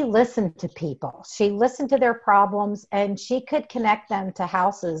listened to people. She listened to their problems, and she could connect them to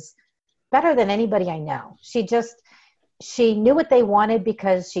houses better than anybody I know. She knew what they wanted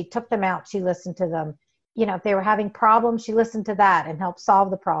because she took them out. She listened to them. If they were having problems, she listened to that and helped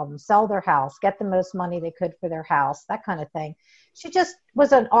solve the problem, sell their house, get the most money they could for their house, that kind of thing. She just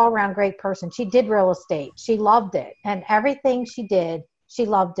was an all-around great person. She did real estate. She loved it. And everything she did, she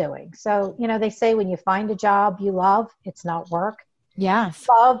loved doing. So, they say when you find a job you love, it's not work. Yes. She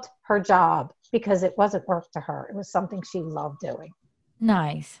loved her job because it wasn't work to her. It was something she loved doing.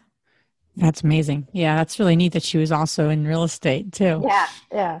 Nice. That's amazing. Yeah, that's really neat that she was also in real estate too.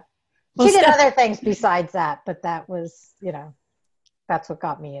 Yeah. Well, she did other things besides that, but that was, that's what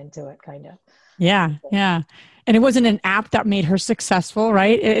got me into it, kind of. Yeah. And it wasn't an app that made her successful,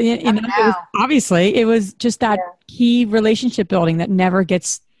 right? Obviously, it was just that key relationship building that never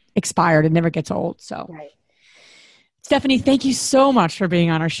gets expired and never gets old. So, right. Stephanie, thank you so much for being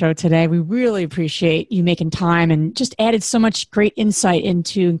on our show today. We really appreciate you making time and just added so much great insight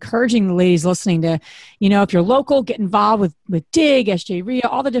into encouraging the ladies listening to, if you're local, get involved with DIG, SJ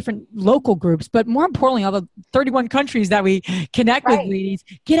all the different local groups, but more importantly, all the 31 countries that we connect with ladies.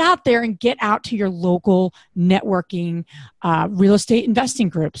 Get out there and get out to your local networking real estate investing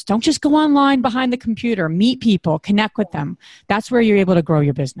groups. Don't just go online behind the computer. Meet people, connect with them. That's where you're able to grow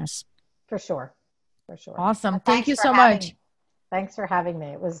your business. For sure. Awesome. Thank you so much. Thanks for having me.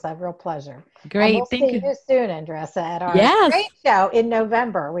 It was a real pleasure. Great. We'll see you soon, Andressa, at our trade show in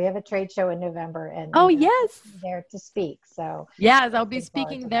November. We have a trade show in November, and yes, there to speak. So yes, I'll be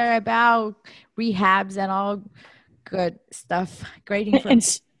speaking there about rehabs and all good stuff. Great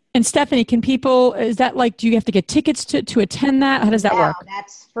information. And Stephanie, can people? Is that like? Do you have to get tickets to attend that? How does that work?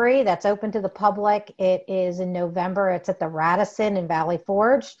 That's free. That's open to the public. It is in November. It's at the Radisson in Valley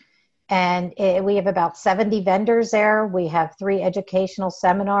Forge. And we have about 70 vendors there. We have 3 educational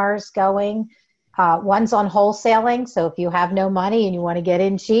seminars going. One's on wholesaling. So if you have no money and you want to get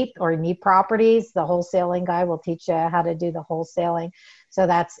in cheap or you need properties, the wholesaling guy will teach you how to do the wholesaling. So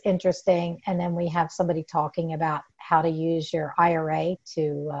that's interesting. And then we have somebody talking about how to use your IRA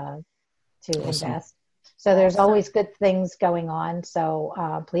to invest. So there's always good things going on.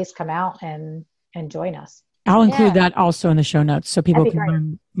 So please come out and join us. I'll include that also in the show notes so people can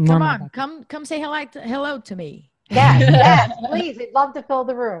learn more. Come say hello to me. Yes, please. We'd love to fill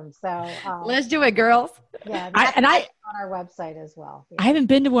the room. So let's do it, girls. Yeah, on our website as well. Yeah. I haven't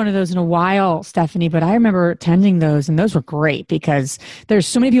been to one of those in a while, Stephanie, but I remember attending those, and those were great because there's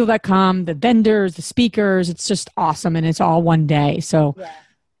so many people that come, the vendors, the speakers. It's just awesome, and it's all one day. So. Yeah.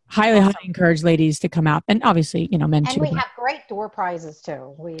 Highly encourage ladies to come out. And obviously, men too. And we have great door prizes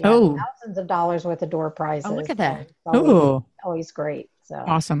too. We have thousands of dollars worth of door prizes. Oh, look at that. Always great. So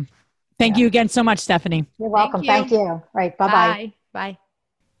awesome. Thank you again so much, Stephanie. You're welcome. Thank you. All right. Bye-bye. Bye.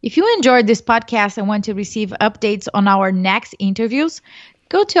 If you enjoyed this podcast and want to receive updates on our next interviews,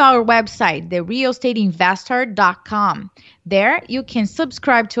 go to our website, therealestateinvestor.com. There, you can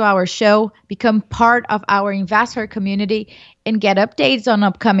subscribe to our show, become part of our investor community, and get updates on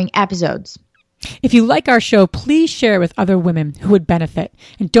upcoming episodes. If you like our show, please share with other women who would benefit.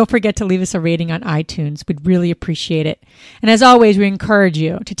 And don't forget to leave us a rating on iTunes. We'd really appreciate it. And as always, we encourage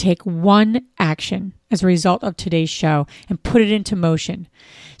you to take one action as a result of today's show and put it into motion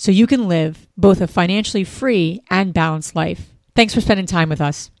so you can live both a financially free and balanced life. Thanks for spending time with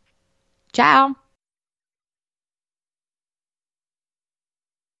us. Ciao.